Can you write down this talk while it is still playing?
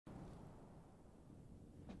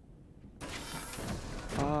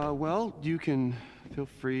Well, you can feel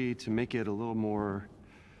free to make it a little more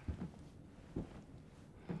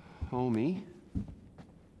homey.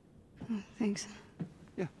 Oh, thanks.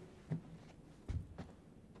 Yeah.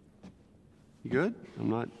 You good? I'm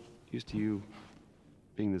not used to you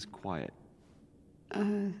being this quiet.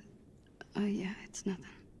 Yeah, it's nothing.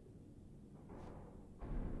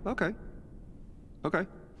 Okay. Okay.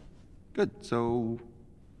 Good. So...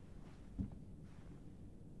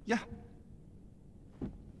 yeah.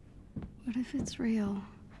 What if it's real?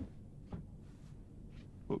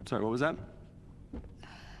 Oh, sorry, what was that?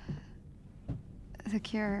 The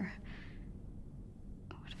cure.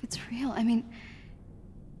 What if it's real? I mean,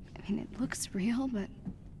 it looks real, but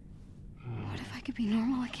what if I could be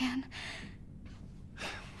normal again?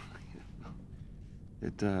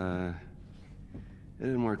 It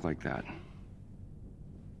didn't work like that.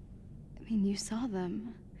 I mean, you saw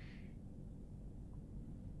them.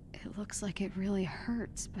 It looks like it really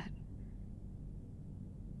hurts, but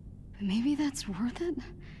maybe that's worth it?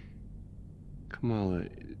 Kamala...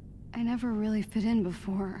 I never really fit in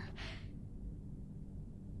before.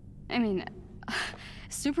 I mean,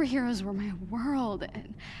 superheroes were my world,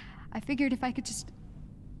 and I figured if I could just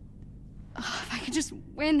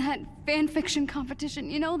win that fan fiction competition,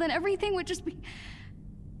 you know, then everything would just be...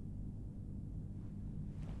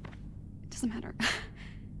 It doesn't matter.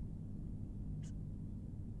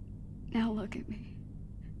 Now look at me.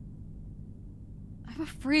 I'm a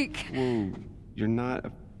freak. Whoa, you're not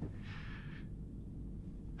a...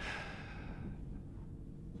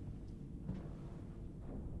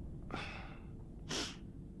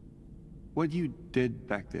 What you did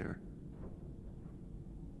back there.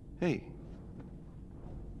 Hey.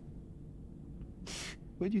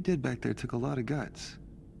 What you did back there took a lot of guts.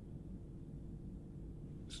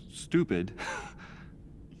 Stupid.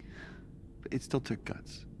 But it still took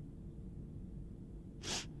guts.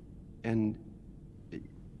 And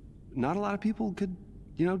not a lot of people could,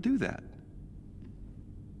 you know, do that.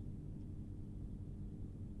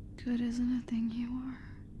 Good isn't a thing you are.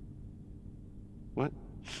 What?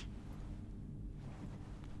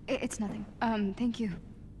 It's nothing. Thank you.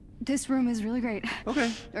 This room is really great.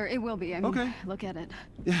 Okay. Or it will be. I mean, okay. Look at it.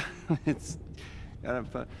 Yeah, it's kind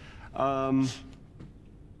of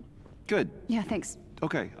good. Yeah, thanks.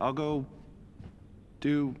 Okay, I'll go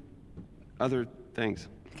do other things.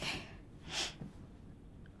 Okay.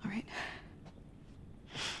 All right.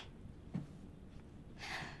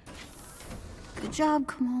 Good job,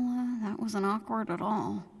 Kamala. That wasn't awkward at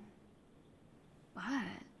all. But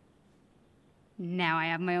now I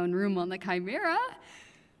have my own room on the Chimera.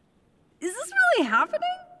 Is this really happening?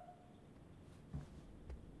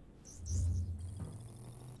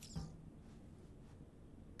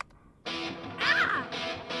 Ah!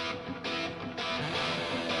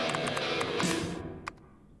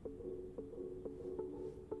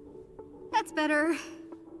 That's better.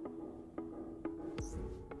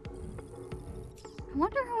 I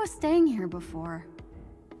wonder who was staying here before.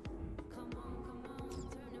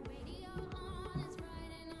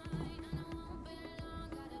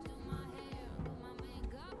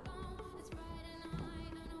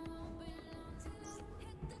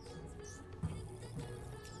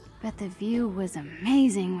 Bet the view was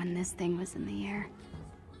amazing when this thing was in the air.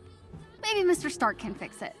 Maybe Mr. Stark can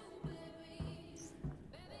fix it.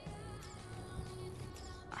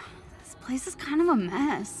 This place is kind of a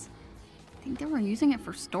mess. I think they were using it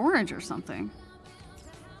for storage or something.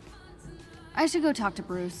 I should go talk to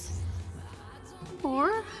Bruce.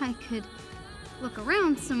 Or I could look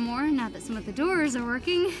around some more now that some of the doors are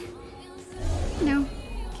working. You know,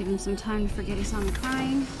 give him some time to forget he saw me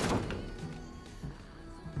crying.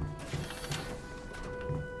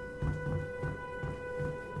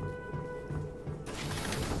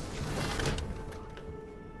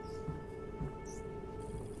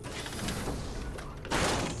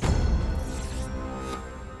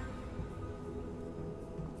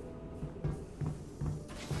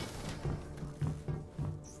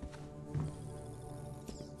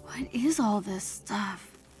 What is all this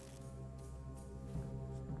stuff?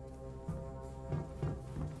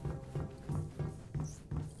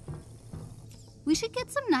 We should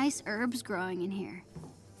get some nice herbs growing in here.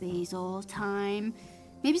 Basil, thyme,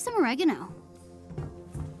 maybe some oregano.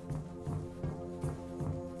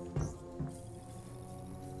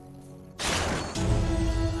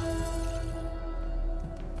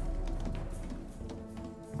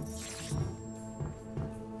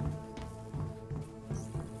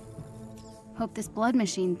 Hope this blood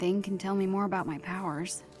machine thing can tell me more about my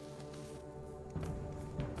powers.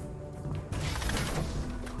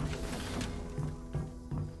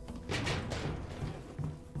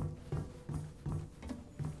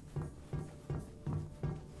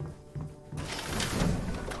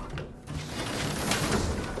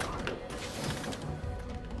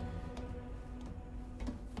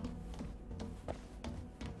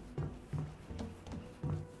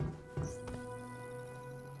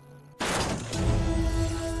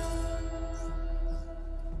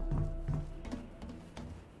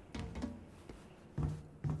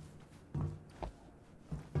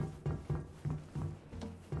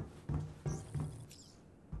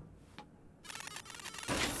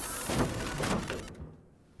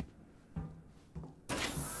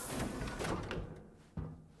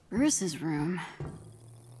 Bruce's room.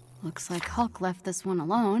 Looks like Hulk left this one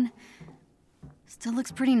alone. Still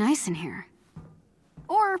looks pretty nice in here.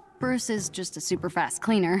 Or Bruce is just a super fast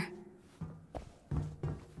cleaner.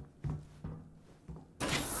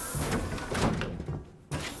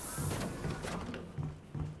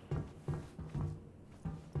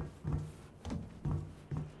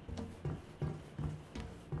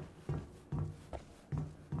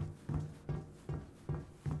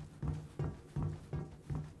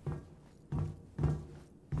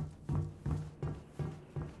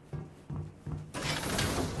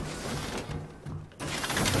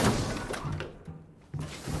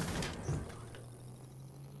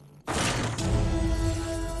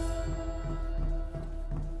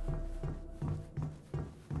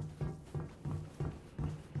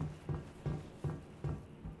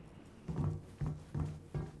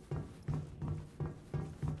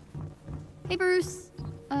 Hey, Bruce.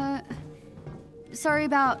 Sorry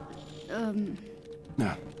about,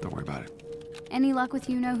 Nah, don't worry about it. Any luck with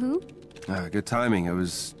you-know-who? Good timing. I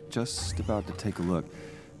was just about to take a look.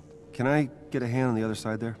 Can I get a hand on the other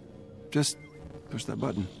side there? Just push that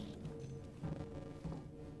button.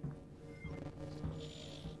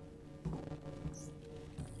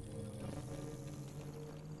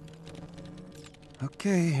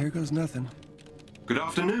 Okay, here goes nothing. Good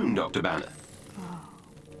afternoon, Dr. Banner.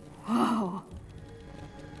 Whoa.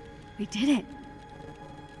 We did it.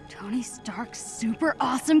 Tony Stark's super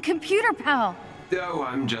awesome computer pal. Oh,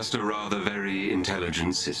 I'm just a rather very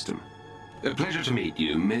intelligent system. A pleasure to meet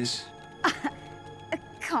you, Miss.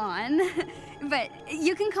 Khan. But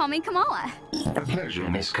you can call me Kamala. A pleasure,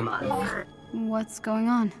 Miss Kamala. What's going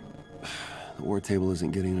on? The war table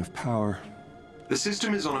isn't getting enough power. The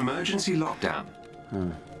system is on emergency lockdown.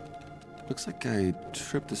 Looks like I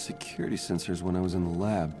tripped the security sensors when I was in the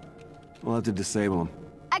lab. We'll have to disable them.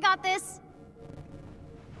 I got this.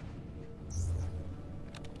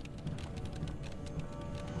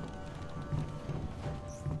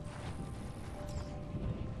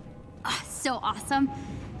 So awesome.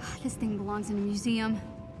 This thing belongs in a museum.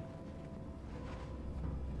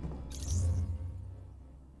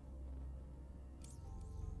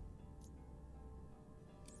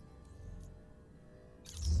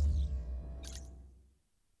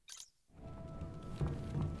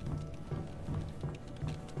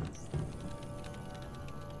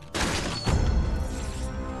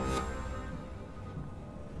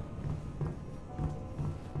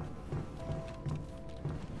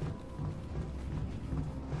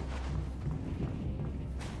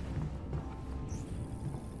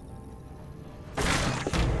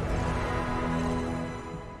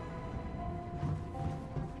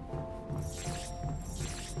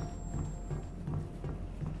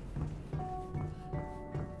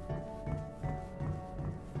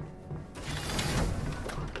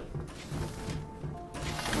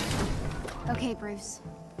 Okay, Bruce.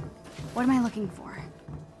 What am I looking for?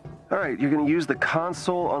 All right, you're gonna use the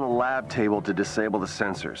console on the lab table to disable the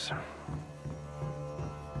sensors.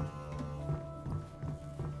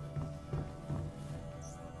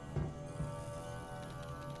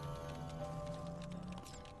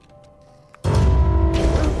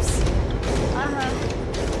 Oops.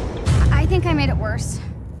 I think I made it worse.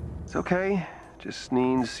 It's okay. Just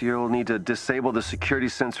means you'll need to disable the security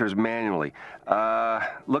sensors manually.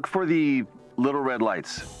 Look for the little red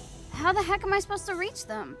lights. How the heck am I supposed to reach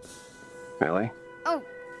them? Really? Oh,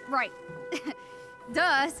 right.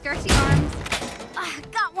 Duh, skirty arms.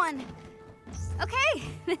 Got one. Okay,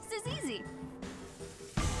 this is easy.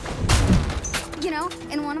 You know,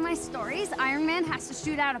 in one of my stories, Iron Man has to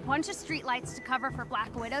shoot out a bunch of streetlights to cover for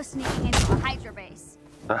Black Widow sneaking into a Hydra base.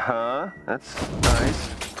 Uh-huh, that's nice.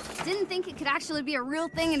 Didn't think it could actually be a real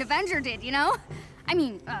thing an Avenger did, you know? I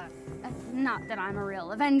mean, not that I'm a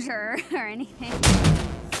real Avenger or anything.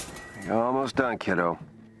 You're almost done, kiddo.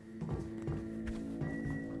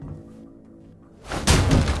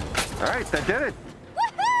 All right, that did it.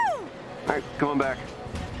 Woohoo! All right, come on back.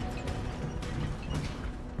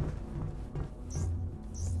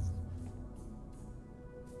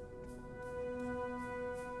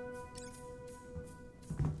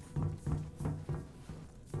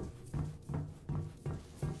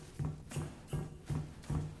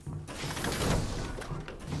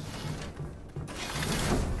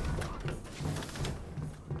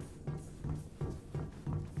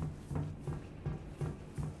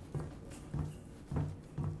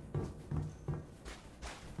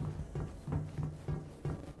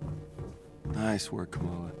 Nice work,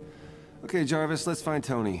 Kamala. Okay, Jarvis, let's find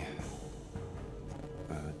Tony.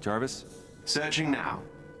 Jarvis? Searching now.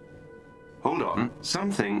 Hold on.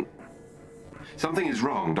 Something is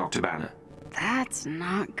wrong, Dr. Banner. That's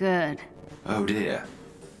not good. Oh dear.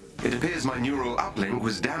 It appears my neural uplink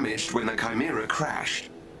was damaged when the Chimera crashed.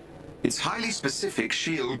 It's highly specific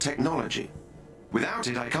SHIELD technology. Without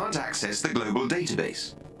it, I can't access the global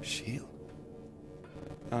database. Shield.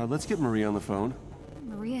 Let's get Maria on the phone.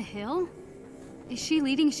 Maria Hill? Is she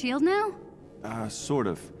leading SHIELD now? Sort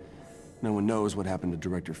of. No one knows what happened to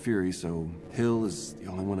Director Fury, so Hill is the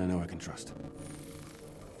only one I know I can trust.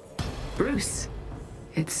 Bruce,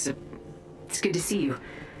 it's good to see you.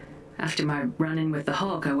 After my run-in with the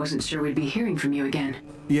Hulk, I wasn't sure we'd be hearing from you again.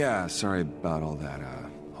 Yeah, sorry about all that.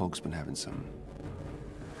 Hulk's been having some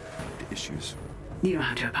issues. You don't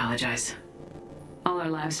have to apologize. All our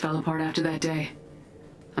lives fell apart after that day.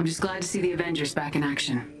 I'm just glad to see the Avengers back in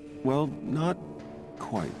action. Well, not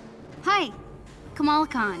quite. Hi, Kamala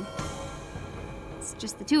Khan. It's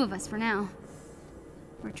just the two of us for now.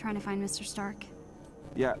 We're trying to find Mr. Stark.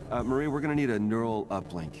 Yeah, Maria, we're gonna need a neural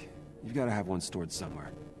uplink. You've gotta have one stored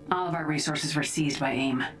somewhere. All of our resources were seized by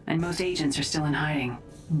AIM, and most agents are still in hiding.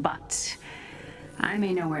 But I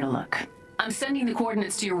may know where to look. I'm sending the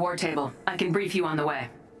coordinates to your war table. I can brief you on the way.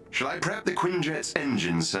 Shall I prep the Quinjet's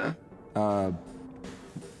engine, sir?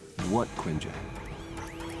 What Quinjet?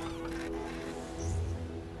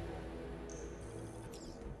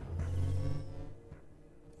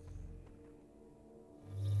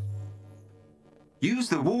 Use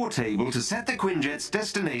the war table to set the Quinjet's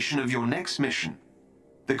destination of your next mission.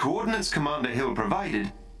 The coordinates Commander Hill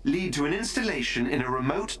provided lead to an installation in a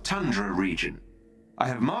remote tundra region. I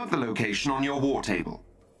have marked the location on your war table.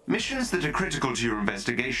 Missions that are critical to your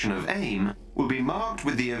investigation of AIM will be marked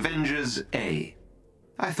with the Avengers A.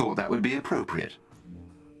 I thought that would be appropriate.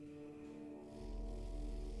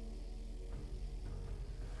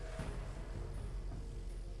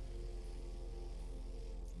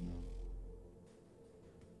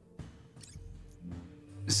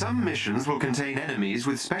 Some missions will contain enemies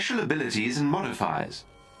with special abilities and modifiers.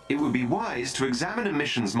 It would be wise to examine a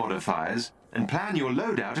mission's modifiers and plan your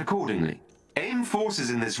loadout accordingly. AIM forces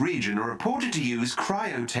in this region are reported to use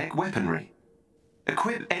cryotech weaponry.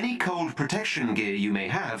 Equip any cold protection gear you may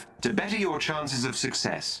have to better your chances of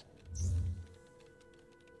success.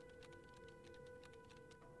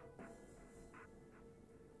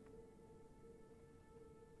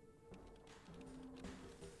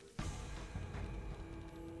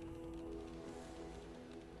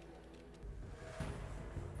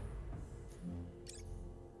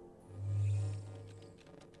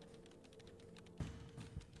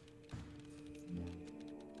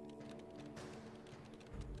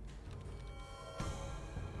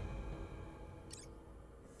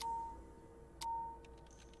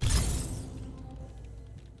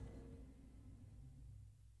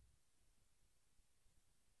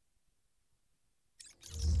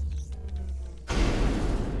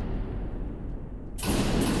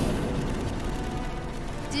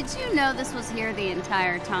 Did you know this was here the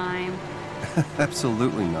entire time?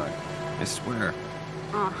 Absolutely not. I swear.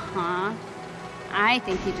 Uh-huh. I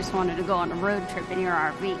think you just wanted to go on a road trip in your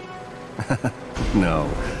RV.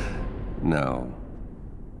 No. No.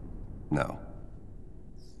 No.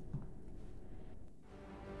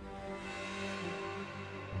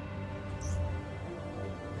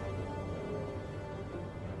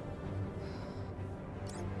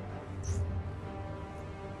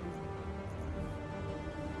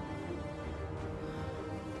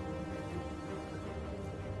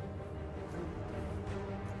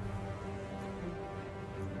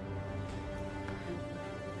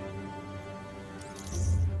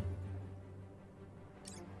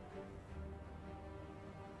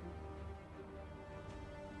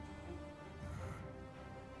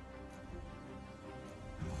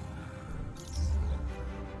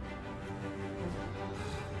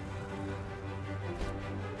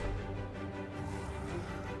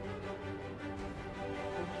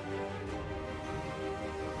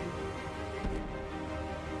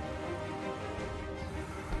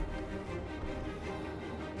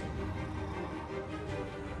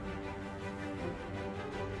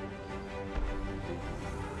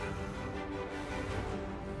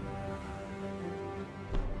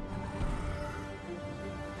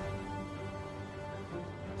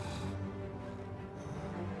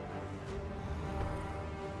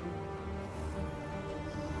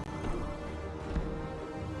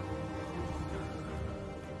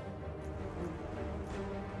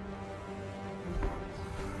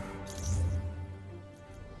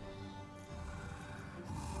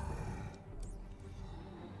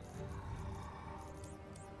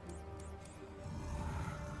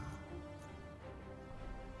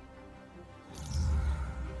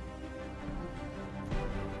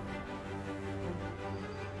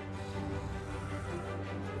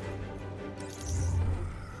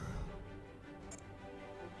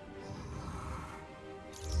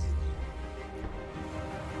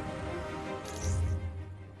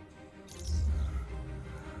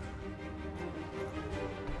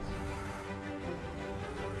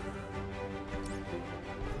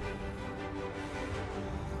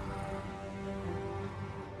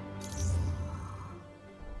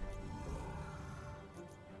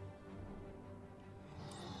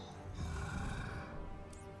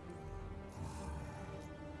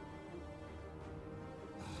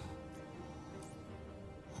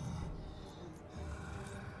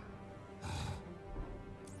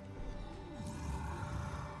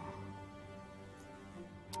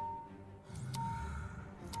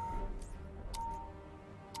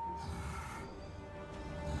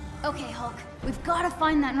 Okay, Hulk, we've got to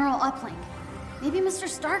find that neural uplink. Maybe Mr.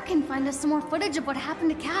 Stark can find us some more footage of what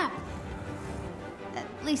happened to Cap. At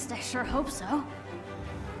least I sure hope so.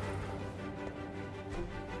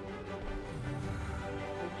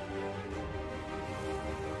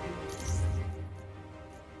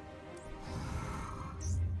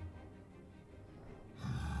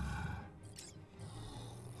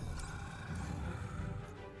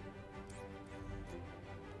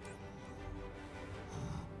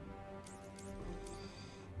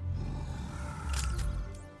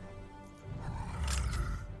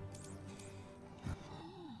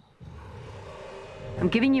 I'm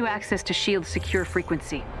giving you access to S.H.I.E.L.'s secure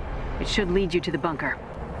frequency. It should lead you to the bunker.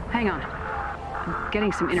 Hang on. I'm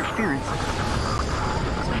getting some interference.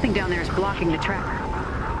 Something down there is blocking the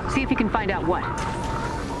tracker. See if you can find out what.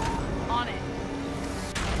 On it.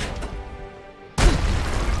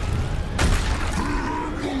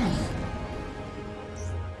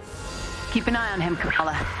 Keep an eye on him,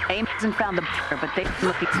 Kamala. AIM hasn't found the bunker, but they're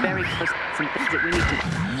looking very close to some things that we need to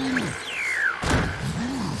do.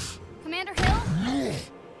 Commander Hill?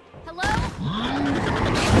 Hello?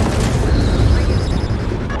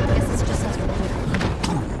 Guess it's just us for the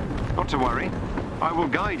Not to worry. I will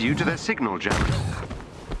guide you to their signal jammer.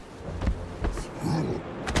 There.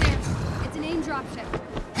 It's an AIM dropship.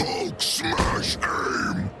 Hulk smash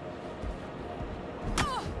AIM!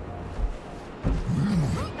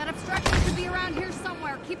 That obstruction could be around here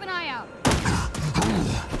somewhere. Keep an eye out.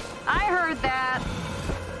 I heard that.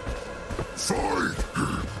 Fight!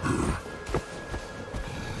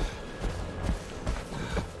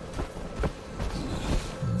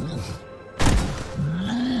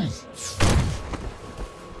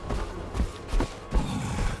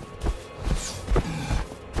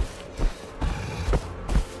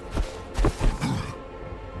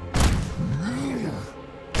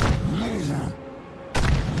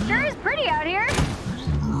 Sure is pretty out here.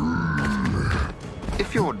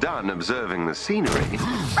 If you're done observing the scenery,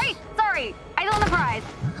 Right, sorry. I on the prize.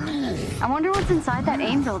 I wonder what's inside that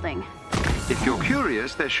AIM building. if you're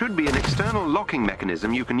curious, there should be an external locking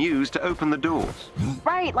mechanism you can use to open the doors.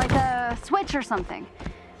 Right, like a switch or something.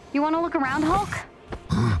 You want to look around, Hulk?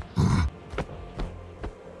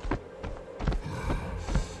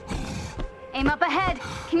 AIM up ahead.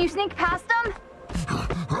 Can you sneak past them?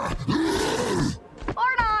 Or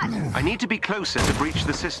not? I need to be closer to breach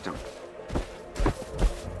the system.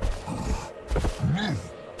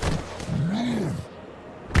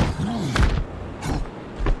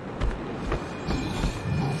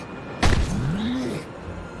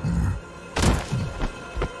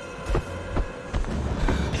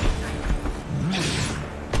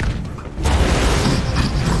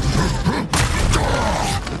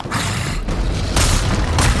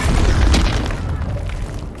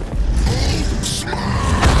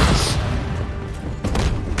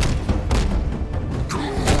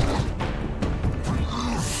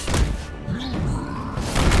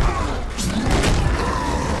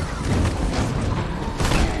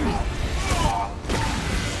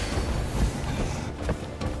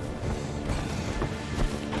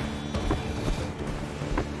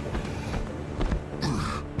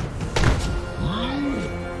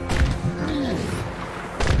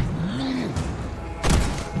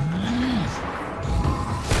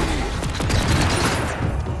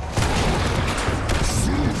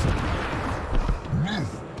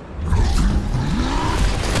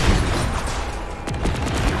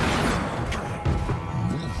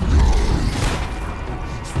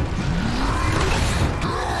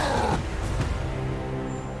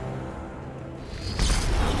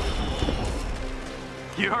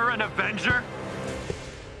 You're an Avenger?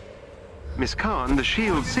 Miss Khan, the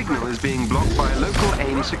S.H.I.E.L.D. signal is being blocked by a local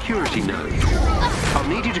AIM security node. I'll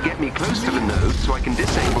need you to get me close to the node so I can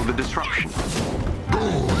disable the disruption.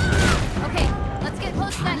 Okay, let's get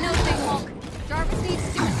close to that node thing, Hulk. Jarvis needs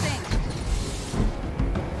to do his thing.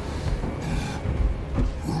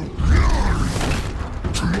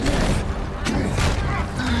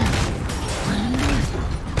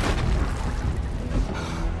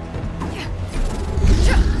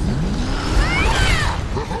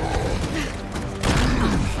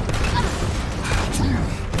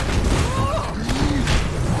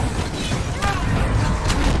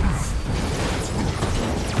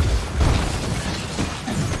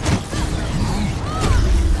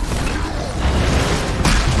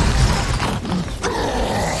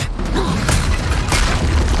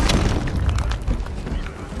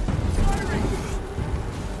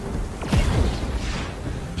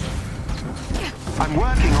 I'm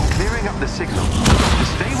working on clearing up the signal.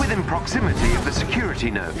 Stay within proximity of the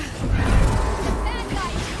security node. Bad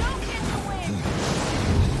guys, don't get in the way.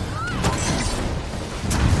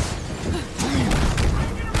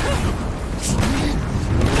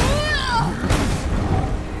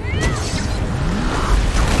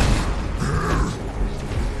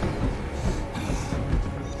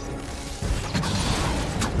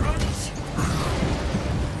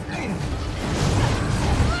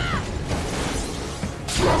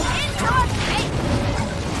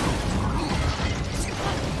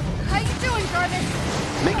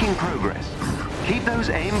 making progress. Keep those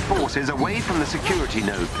AIM forces away from the security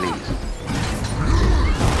node, please.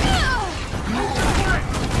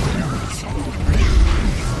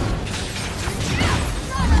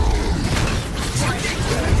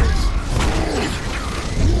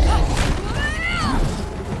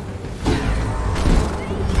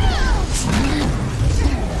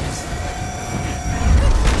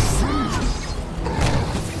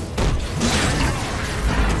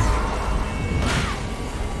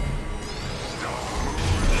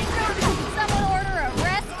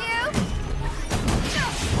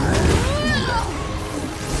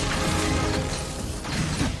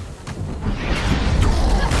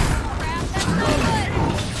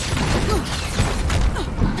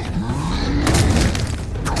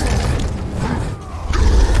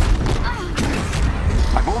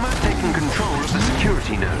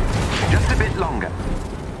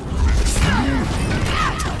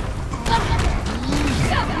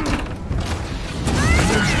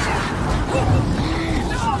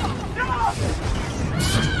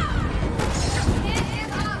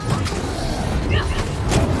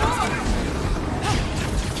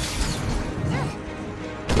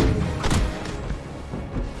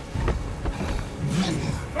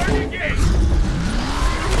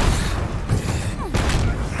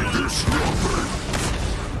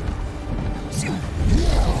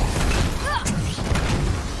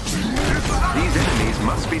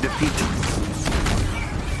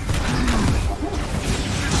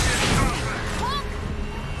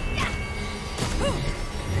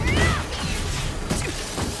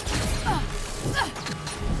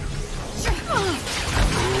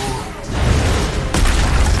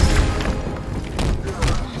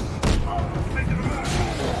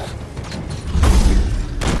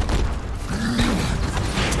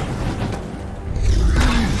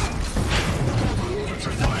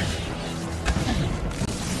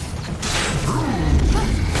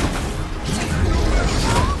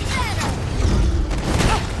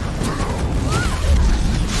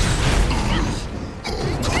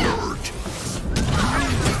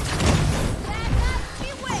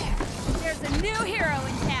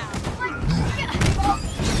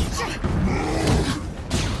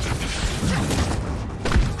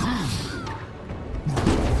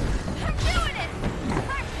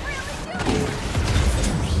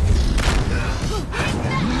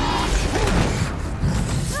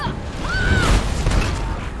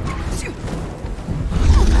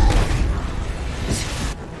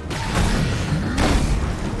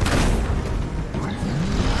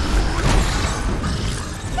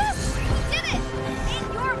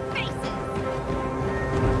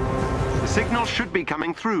 Signal should be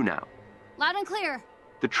coming through now. Loud and clear.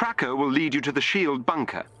 The tracker will lead you to the shield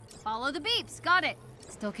bunker. Follow the beeps. Got it.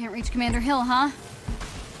 Still can't reach Commander Hill, huh?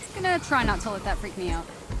 Gonna try not to let that freak me out.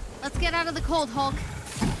 Let's get out of the cold, Hulk.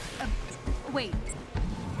 Wait.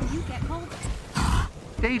 Do you get cold?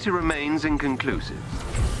 Data remains inconclusive.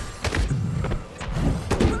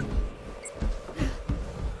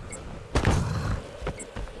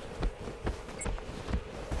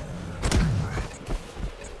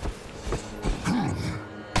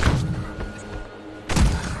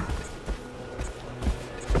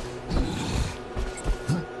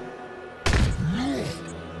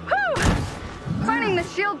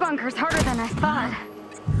 Shield bunker's harder than I thought.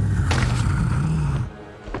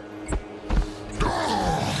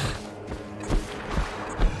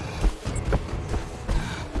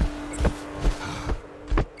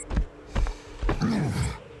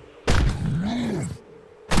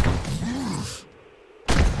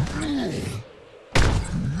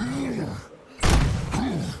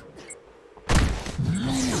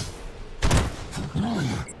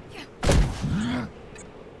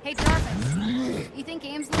 Hey, Jarvis. You think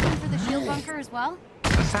Aim's looking for the shield bunker as well?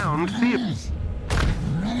 The sound feels.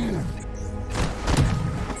 I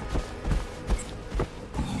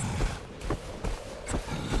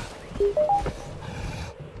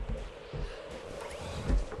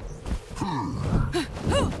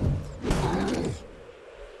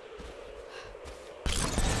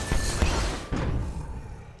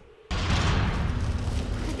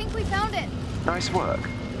think we found it. Nice work.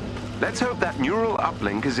 Let's hope that neural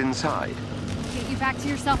uplink is inside. Get you back to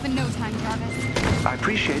yourself in no time, Jarvis. I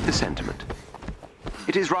appreciate the sentiment.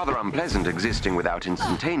 It is rather unpleasant existing without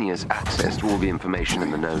instantaneous access to all the information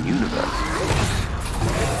in the known universe.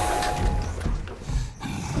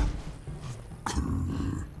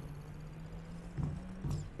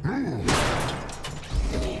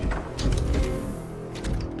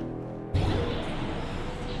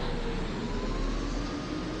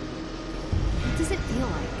 What does it feel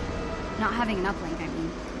like? Not having an uplink, I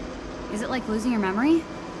mean. Is it like losing your memory?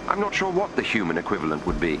 I'm not sure what the human equivalent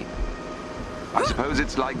would be. I suppose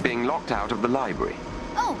it's like being locked out of the library.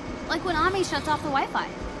 Oh, like when Ami shuts off the Wi-Fi.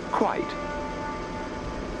 Quite.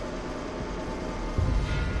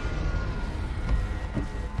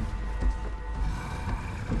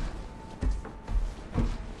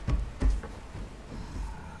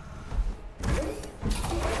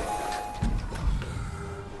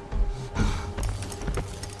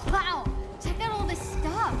 Wow, check out all this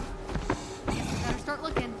stuff. Guess we better start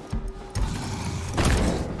looking.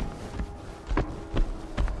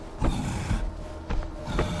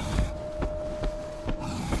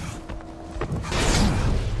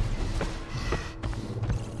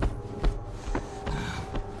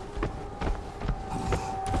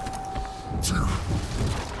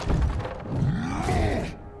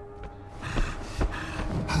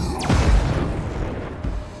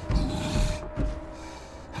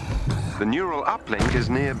 The neural uplink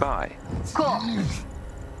is nearby. Cool.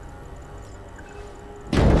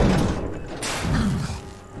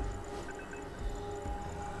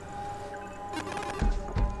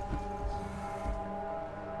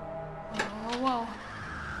 Whoa.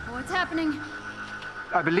 What's happening?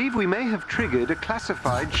 I believe we may have triggered a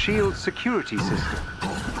classified S.H.I.E.L.D. security system.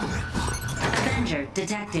 Avenger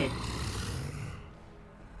detected.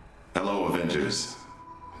 Hello, Avengers.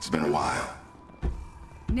 It's been a while.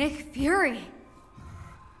 Nick Fury.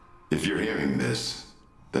 If you're hearing this,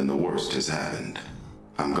 then the worst has happened.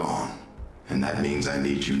 I'm gone, and that means I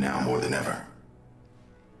need you now more than ever.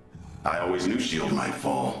 I always knew S.H.I.E.L.D. might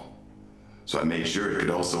fall, so I made sure it could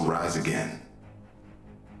also rise again.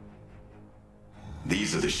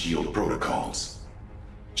 These are the S.H.I.E.L.D. protocols.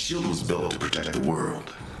 S.H.I.E.L.D. was built to protect the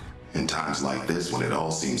world. In times like this, when it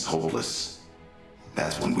all seems hopeless,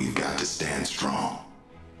 that's when we've got to stand strong.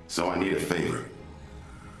 So I need a favor.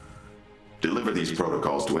 Deliver these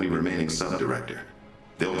protocols to any remaining sub-director.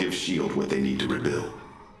 They'll give S.H.I.E.L.D. what they need to rebuild.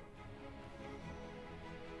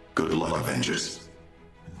 Good luck, Avengers.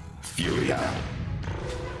 Fury out.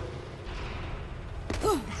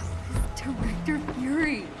 Director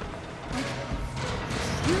Fury.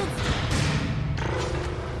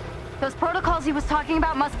 Those protocols he was talking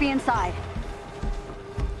about must be inside.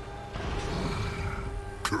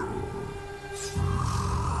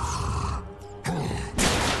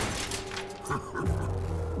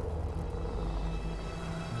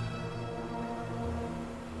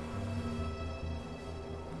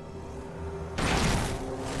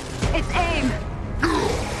 It's AIM!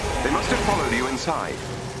 They must have followed you inside.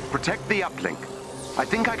 Protect the uplink. I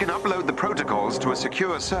think I can upload the protocols to a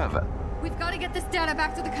secure server. We've got to get this data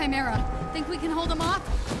back to the Chimera. Think we can hold them off?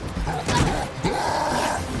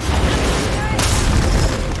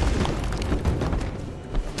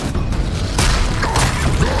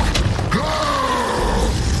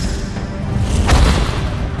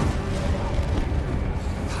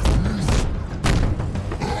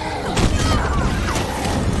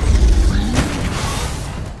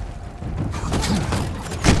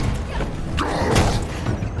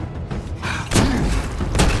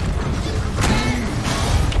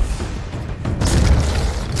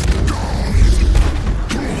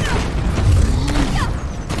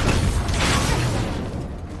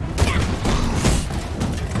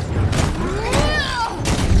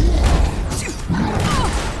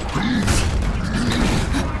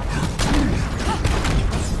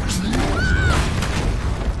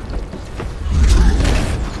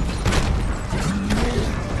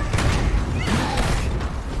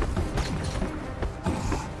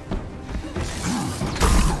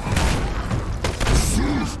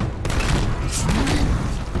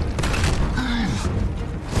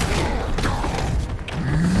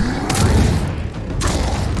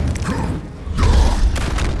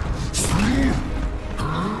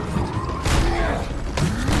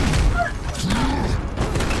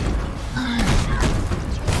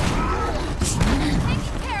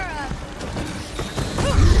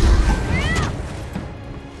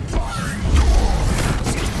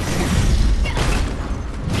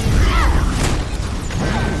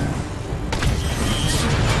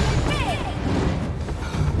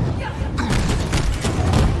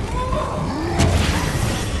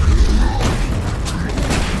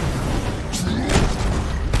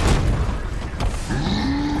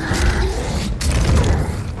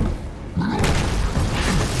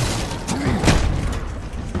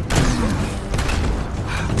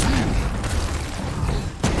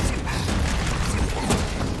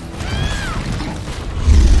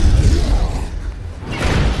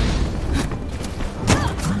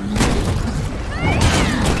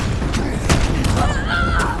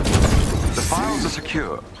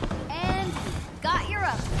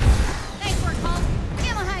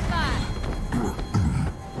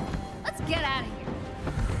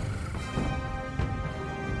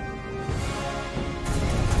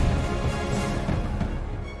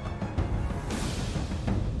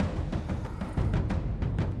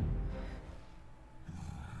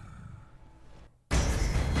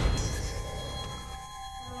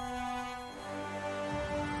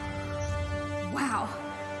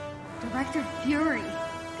 Dr. Fury.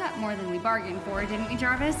 Got more than we bargained for, didn't we,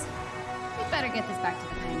 Jarvis? We better get this back to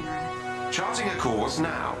the hangar. Charting a course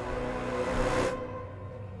now.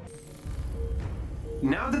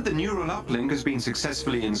 Now that the neural uplink has been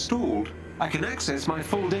successfully installed, I can access my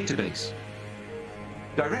full database.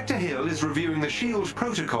 Director Hill is reviewing the SHIELD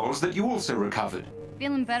protocols that you also recovered.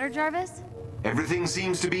 Feeling better, Jarvis? Everything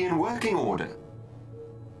seems to be in working order.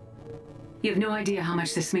 You have no idea how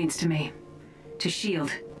much this means to me. To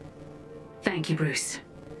SHIELD. Thank you, Bruce.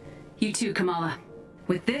 You too, Kamala.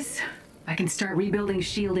 With this, I can start rebuilding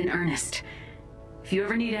SHIELD in earnest. If you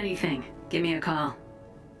ever need anything, give me a call.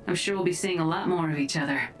 I'm sure we'll be seeing a lot more of each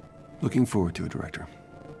other. Looking forward to it, Director.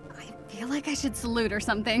 I feel like I should salute or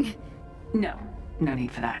something. No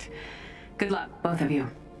need for that. Good luck, both of you.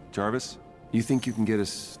 Jarvis, you think you can get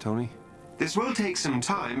us Tony? This will take some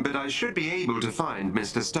time, but I should be able to find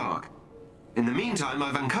Mr. Stark. In the meantime,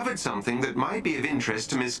 I've uncovered something that might be of interest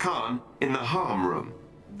to Ms. Khan in the harm room.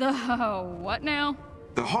 The what now?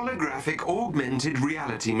 The holographic augmented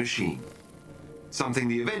reality machine. Something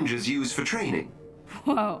the Avengers use for training.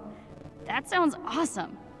 Whoa, that sounds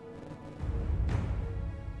awesome.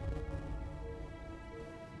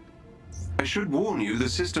 I should warn you, the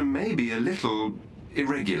system may be a little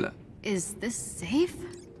irregular. Is this safe?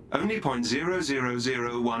 Only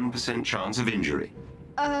 0.0001% chance of injury.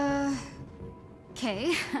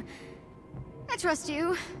 Okay. I trust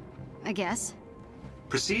you, I guess.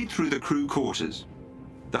 Proceed through the crew quarters.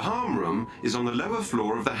 The harm room is on the lower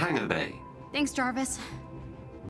floor of the hangar bay. Thanks, Jarvis.